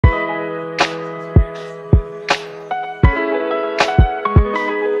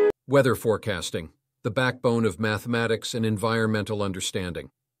Weather forecasting, the backbone of mathematics and environmental understanding.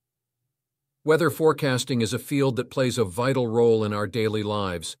 Weather forecasting is a field that plays a vital role in our daily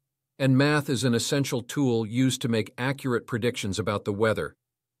lives, and math is an essential tool used to make accurate predictions about the weather.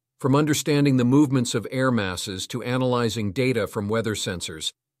 From understanding the movements of air masses to analyzing data from weather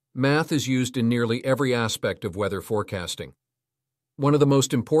sensors, math is used in nearly every aspect of weather forecasting. One of the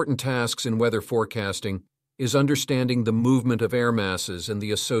most important tasks in weather forecasting is understanding the movement of air masses and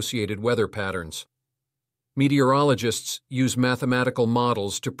the associated weather patterns. Meteorologists use mathematical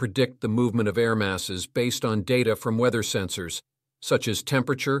models to predict the movement of air masses based on data from weather sensors, such as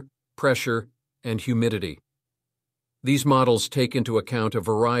temperature, pressure, and humidity. These models take into account a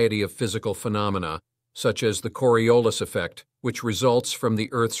variety of physical phenomena, such as the Coriolis effect, which results from the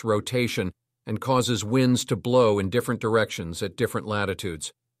Earth's rotation and causes winds to blow in different directions at different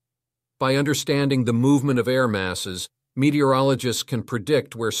latitudes. By understanding the movement of air masses, meteorologists can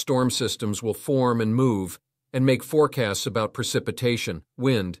predict where storm systems will form and move, and make forecasts about precipitation,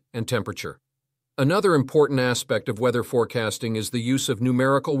 wind, and temperature. Another important aspect of weather forecasting is the use of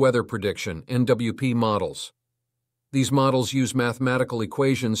numerical weather prediction, (NWP) models. These models use mathematical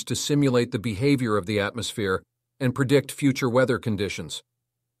equations to simulate the behavior of the atmosphere and predict future weather conditions.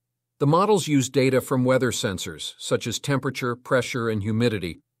 The models use data from weather sensors, such as temperature, pressure, and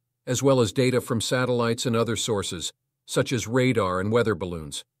humidity, as well as data from satellites and other sources, such as radar and weather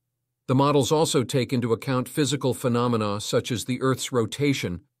balloons. The models also take into account physical phenomena such as the Earth's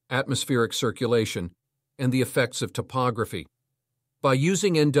rotation, atmospheric circulation, and the effects of topography. By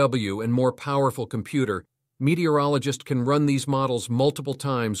using NW and more powerful computer, meteorologists can run these models multiple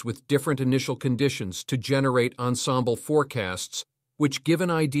times with different initial conditions to generate ensemble forecasts, which give an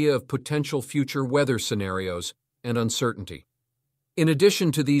idea of potential future weather scenarios and uncertainty. In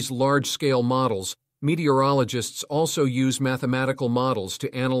addition to these large-scale models, meteorologists also use mathematical models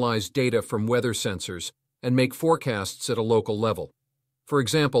to analyze data from weather sensors and make forecasts at a local level. For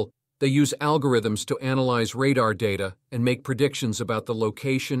example, they use algorithms to analyze radar data and make predictions about the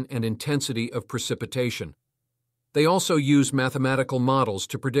location and intensity of precipitation. They also use mathematical models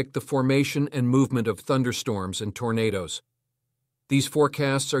to predict the formation and movement of thunderstorms and tornadoes. These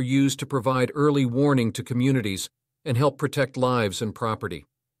forecasts are used to provide early warning to communities and help protect lives and property.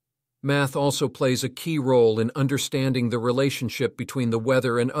 Math also plays a key role in understanding the relationship between the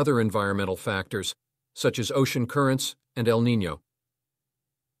weather and other environmental factors, such as ocean currents and El Niño.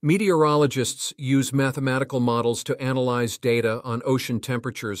 Meteorologists use mathematical models to analyze data on ocean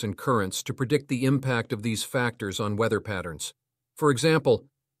temperatures and currents to predict the impact of these factors on weather patterns. For example,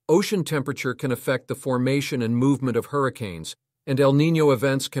 ocean temperature can affect the formation and movement of hurricanes, and El Niño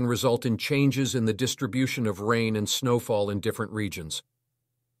events can result in changes in the distribution of rain and snowfall in different regions.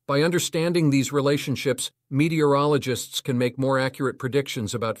 By understanding these relationships, meteorologists can make more accurate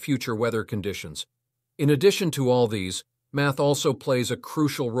predictions about future weather conditions. In addition to all these, math also plays a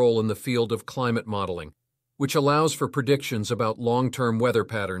crucial role in the field of climate modeling, which allows for predictions about long-term weather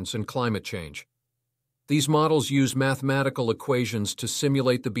patterns and climate change. These models use mathematical equations to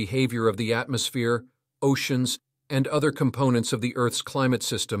simulate the behavior of the atmosphere, oceans, and other components of the Earth's climate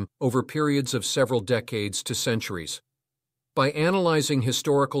system over periods of several decades to centuries. By analyzing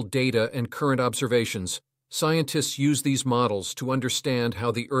historical data and current observations, scientists use these models to understand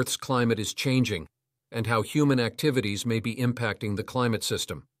how the Earth's climate is changing and how human activities may be impacting the climate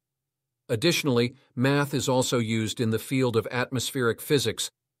system. Additionally, math is also used in the field of atmospheric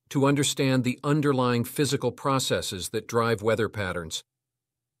physics to understand the underlying physical processes that drive weather patterns.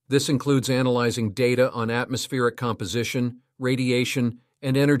 This includes analyzing data on atmospheric composition, radiation,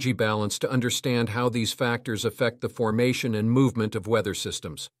 and energy balance to understand how these factors affect the formation and movement of weather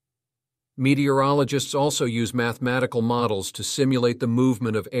systems. Meteorologists also use mathematical models to simulate the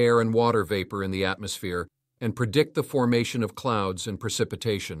movement of air and water vapor in the atmosphere and predict the formation of clouds and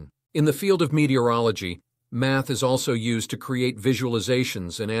precipitation. In the field of meteorology, math is also used to create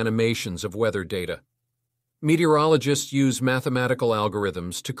visualizations and animations of weather data. Meteorologists use mathematical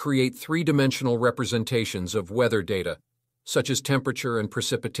algorithms to create three-dimensional representations of weather data, such as temperature and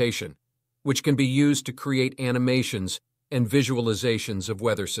precipitation, which can be used to create animations and visualizations of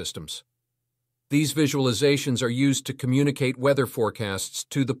weather systems. These visualizations are used to communicate weather forecasts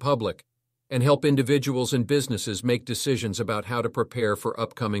to the public and help individuals and businesses make decisions about how to prepare for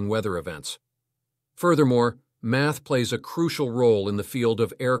upcoming weather events. Furthermore, math plays a crucial role in the field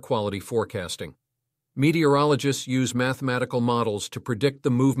of air quality forecasting. Meteorologists use mathematical models to predict the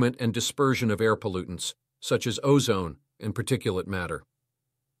movement and dispersion of air pollutants, such as ozone and particulate matter.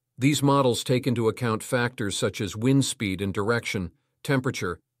 These models take into account factors such as wind speed and direction,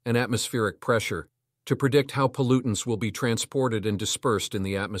 temperature, and atmospheric pressure, to predict how pollutants will be transported and dispersed in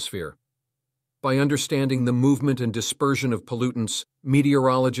the atmosphere. By understanding the movement and dispersion of pollutants,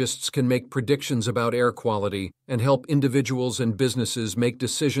 meteorologists can make predictions about air quality and help individuals and businesses make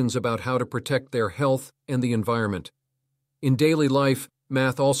decisions about how to protect their health and the environment. In daily life,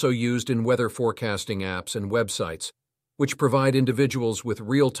 math also used in weather forecasting apps and websites, which provide individuals with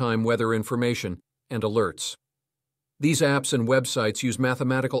real-time weather information and alerts. These apps and websites use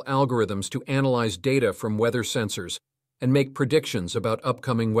mathematical algorithms to analyze data from weather sensors and make predictions about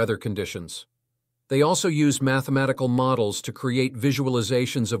upcoming weather conditions. They also use mathematical models to create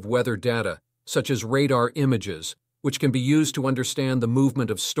visualizations of weather data, such as radar images, which can be used to understand the movement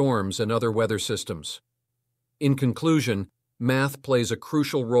of storms and other weather systems. In conclusion, math plays a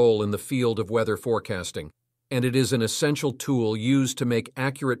crucial role in the field of weather forecasting, and it is an essential tool used to make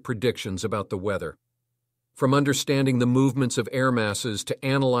accurate predictions about the weather. From understanding the movements of air masses to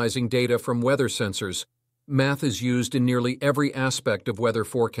analyzing data from weather sensors, math is used in nearly every aspect of weather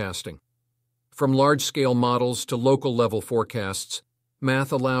forecasting. From large-scale models to local-level forecasts,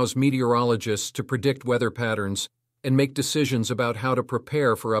 math allows meteorologists to predict weather patterns and make decisions about how to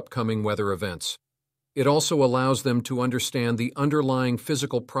prepare for upcoming weather events. It also allows them to understand the underlying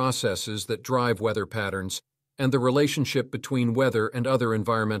physical processes that drive weather patterns and the relationship between weather and other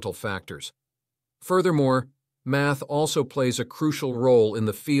environmental factors. Furthermore, math also plays a crucial role in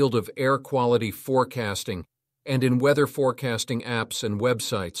the field of air quality forecasting and in weather forecasting apps and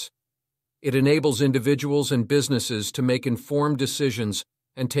websites. It enables individuals and businesses to make informed decisions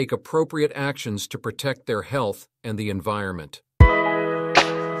and take appropriate actions to protect their health and the environment.